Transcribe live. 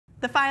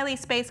The Philae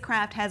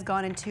spacecraft has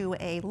gone into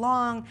a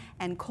long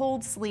and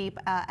cold sleep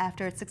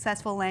after its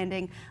successful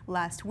landing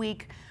last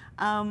week.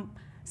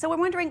 So we're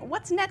wondering,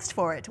 what's next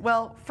for it?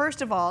 Well,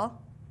 first of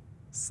all,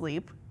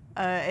 sleep.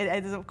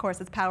 Of course,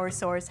 its power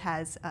source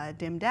has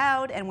dimmed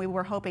out, and we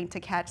were hoping to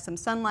catch some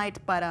sunlight,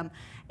 but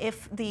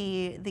if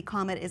the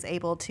comet is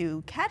able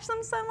to catch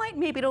some sunlight,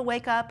 maybe it'll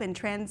wake up and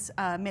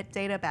transmit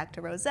data back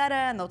to Rosetta,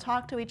 and they'll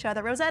talk to each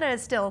other. Rosetta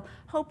is still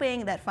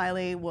hoping that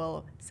Philae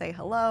will say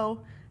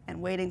hello and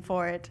waiting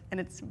for it, and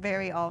it's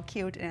very all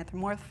cute and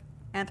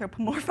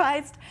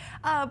anthropomorphized,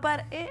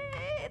 but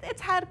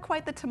it's had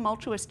quite the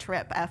tumultuous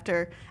trip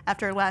after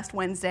last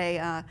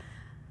Wednesday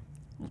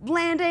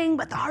landing,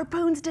 but the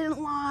harpoons didn't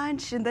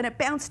launch, and then it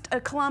bounced a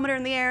kilometer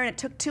in the air, and it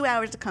took 2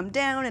 hours to come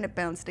down, and it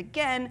bounced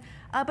again,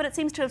 but it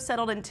seems to have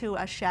settled into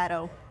a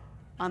shadow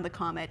on the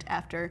comet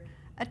after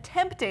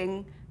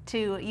attempting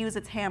to use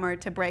its hammer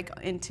to break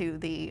into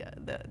the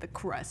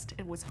crust.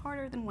 It was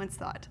harder than once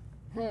thought.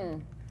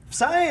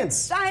 Science!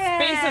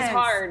 Science! Space is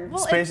hard.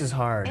 Well, Space is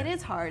hard. It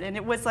is hard, and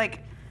it was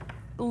like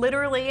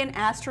literally an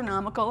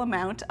astronomical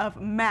amount of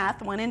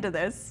math went into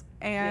this,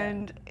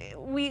 and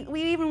we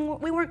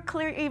weren't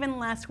clear even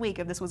last week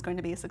if this was going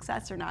to be a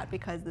success or not,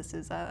 because this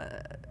is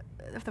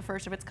the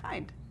first of its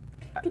kind.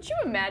 Could you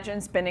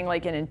imagine spending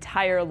like an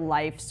entire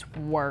life's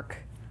work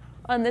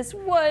on this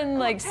one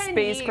like 10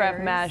 spacecraft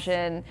years.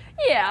 mission?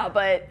 Yeah,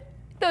 but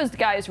those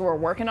guys who are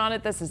working on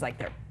it, this is like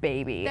their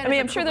baby. That I mean, is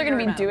I'm a sure they're going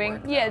to career be doing.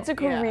 amount of work, Yeah, it's a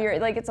though. Yeah. career.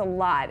 Like it's a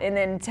lot, and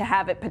then to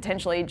have it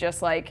potentially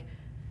just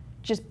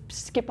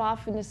skip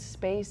off into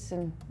space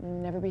and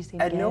never be seen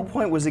At again. no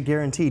point was it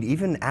guaranteed.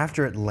 Even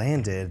after it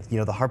landed, you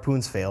know, the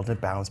harpoons failed, it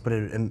bounced, but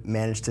it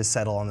managed to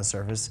settle on the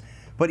surface.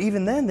 But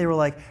even then, they were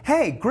like,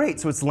 hey,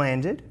 great, so it's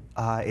landed.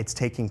 It's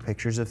taking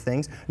pictures of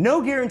things.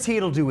 No guarantee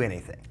it'll do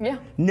anything. Yeah.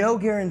 No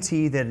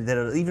guarantee that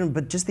it'll even,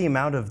 but just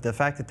the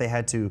fact that they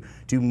had to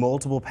do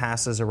multiple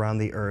passes around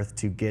the Earth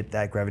to get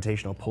that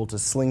gravitational pull to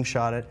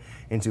slingshot it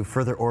into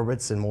further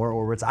orbits and more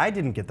orbits. I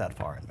didn't get that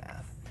far in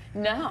math.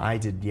 No. I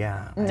did,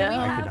 yeah. No. Do we I could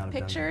not have have done that.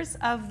 pictures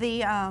of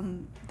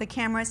the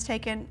cameras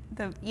taken?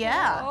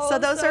 Oh, so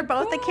those so are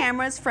both cool. the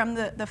cameras from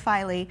the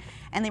Philae,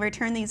 and they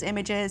return these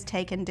images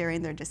taken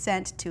during their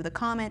descent to the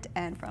comet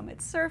and from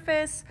its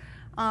surface.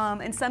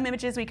 In some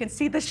images, we can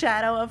see the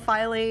shadow of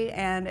Philae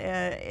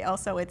and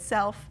also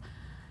itself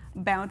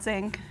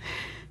bouncing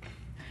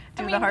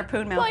due to the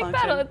harpoon malfunction.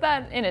 Like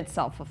that in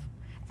itself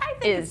I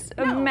think is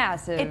a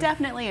massive. It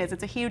definitely is.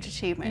 It's a huge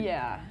achievement.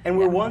 Yeah. And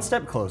we're one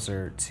step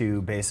closer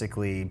to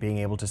basically being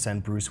able to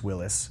send Bruce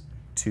Willis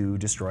to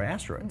destroy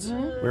asteroids.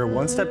 We're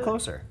one step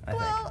closer, I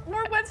think. Well,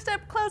 we're one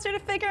step closer to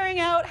figuring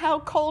out how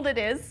cold it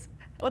is,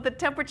 what the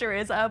temperature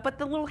is. But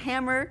the little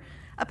hammer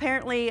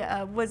apparently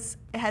it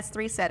has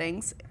 3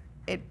 settings.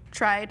 It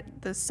tried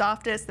the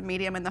softest, the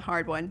medium, and the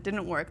hard one.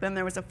 Didn't work. Then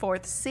there was a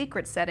 4th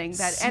secret setting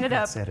that ended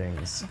up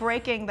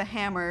breaking the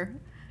hammer.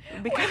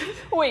 Because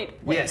Wait.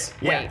 Yes.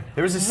 Yeah.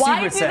 There was a Why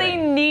secret do setting.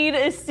 they need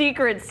a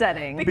secret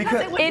setting?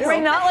 Because it was It's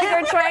broken. not like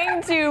they're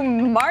trying to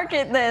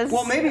market this.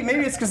 Well, maybe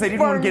it's because they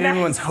didn't for want to get mass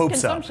anyone's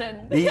hopes up.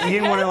 consumption. You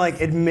didn't want to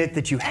like admit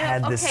that you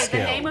had this okay, skill.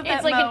 the name of It's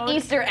that like mode, an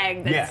Easter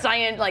egg that Yeah.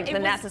 the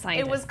NASA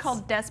scientists. It was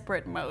called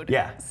Desperate Mode.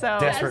 Yeah. So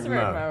Desperate Desperate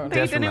mode. mode. They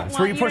Desperate didn't mode. So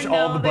where you want you push to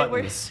all know the they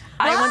were- buttons.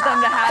 I want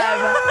them to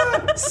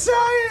have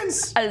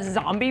Science. a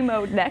zombie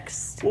mode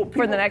next Well,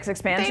 for the next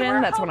expansion.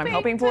 were That's what I'm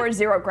hoping hoping for. to-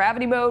 Zero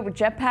gravity mode with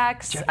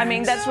jetpacks. I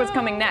mean, that's what's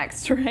coming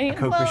next, right?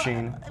 Coke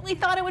machine. We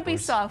thought it would be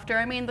softer.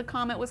 I mean, the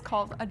comet was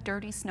called a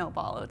dirty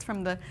snowball. It's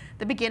from the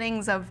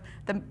beginnings of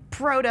the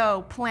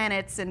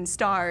proto-planets and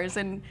stars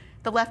and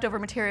the leftover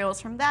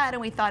materials from that, and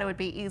we thought it would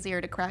be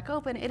easier to crack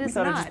open. It is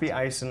thought not. it'd just be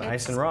ice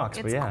and rocks,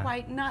 but yeah. It's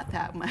quite not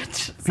that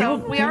much. So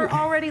we are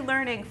already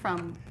learning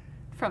from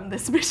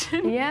this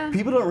mission. Yeah.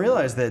 People don't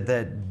realize that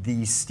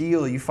the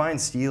steel, you find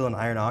steel and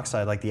iron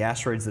oxide, like the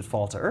asteroids that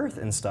fall to Earth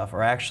and stuff,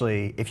 are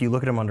actually, if you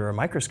look at them under a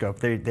microscope,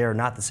 they're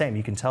not the same.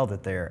 You can tell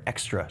that they're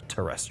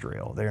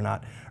extraterrestrial. They're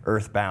not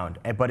Earth-bound.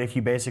 But if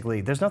you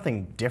basically, there's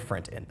nothing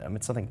different in them.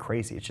 It's nothing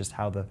crazy. It's just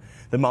how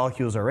the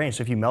molecules are arranged.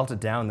 So if you melt it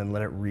down, then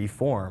let it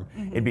reform,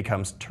 it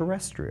becomes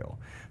terrestrial.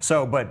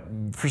 So, but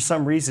for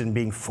some reason,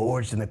 being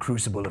forged in the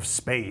crucible of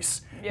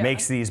space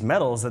makes these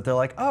metals that they're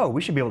like, oh,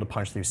 we should be able to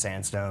punch through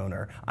sandstone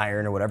or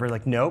iron or whatever.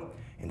 Like, nope.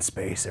 In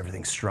space,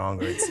 everything's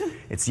stronger.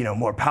 It's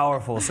more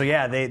powerful. So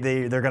yeah,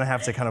 they're going to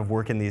have to kind of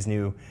work in these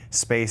new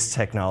space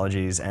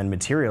technologies and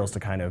materials to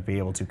kind of be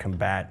able to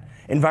combat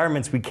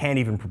environments we can't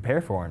even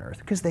prepare for on Earth,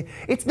 because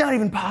it's not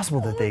even possible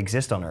that they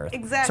exist on Earth.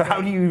 Exactly. So how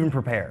do you even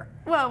prepare?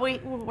 Well,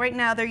 right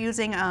now they're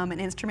using an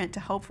instrument to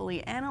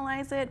hopefully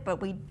analyze it,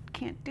 but we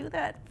can't do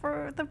that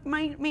for the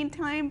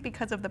meantime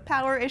because of the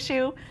power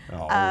issue.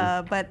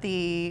 Oh. But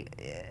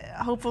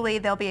hopefully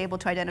they'll be able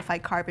to identify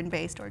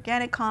carbon-based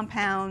organic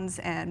compounds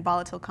and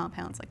volatile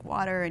compounds like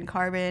water and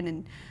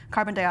carbon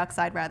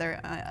dioxide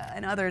rather,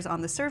 and others on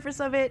the surface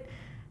of it.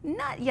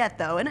 Not yet,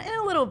 though. In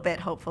a little bit,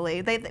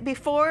 hopefully.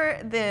 Before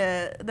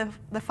the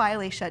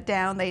Philae shut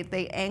down,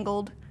 they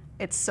angled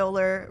its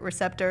solar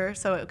receptor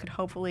so it could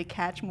hopefully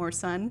catch more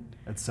sun.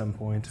 At some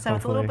point, So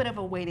it's a little bit of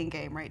a waiting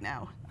game right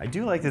now. I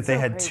do like that they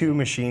had two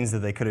machines that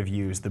they could have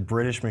used, the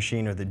British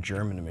machine or the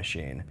German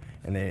machine.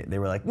 And they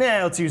were like,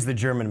 nah, let's use the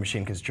German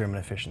machine because German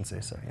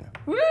efficiency, so, you know.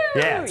 Woo!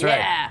 Yeah, that's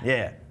right.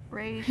 Yeah.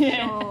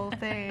 Racial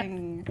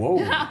thing. Whoa.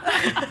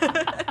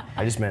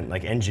 I just meant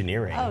like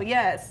engineering. Oh,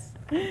 yes.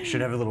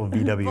 Should have a little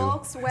VW.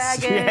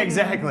 Volkswagen. Yeah,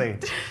 exactly.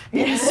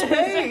 In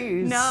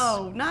space.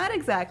 No, not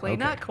exactly, Okay.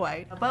 not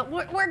quite. But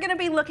we're going to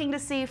be looking to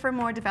see for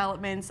more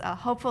developments.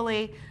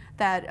 Hopefully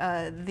that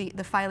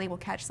the Philae will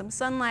catch some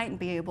sunlight and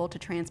be able to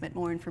transmit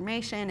more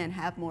information and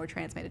have more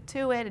transmitted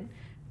to it. And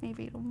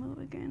maybe it'll move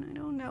again, I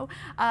don't know.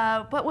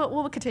 But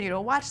we'll continue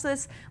to watch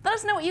this. Let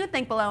us know what you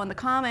think below in the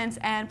comments,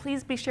 and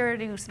please be sure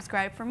to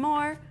subscribe for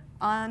more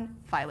on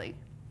Philae.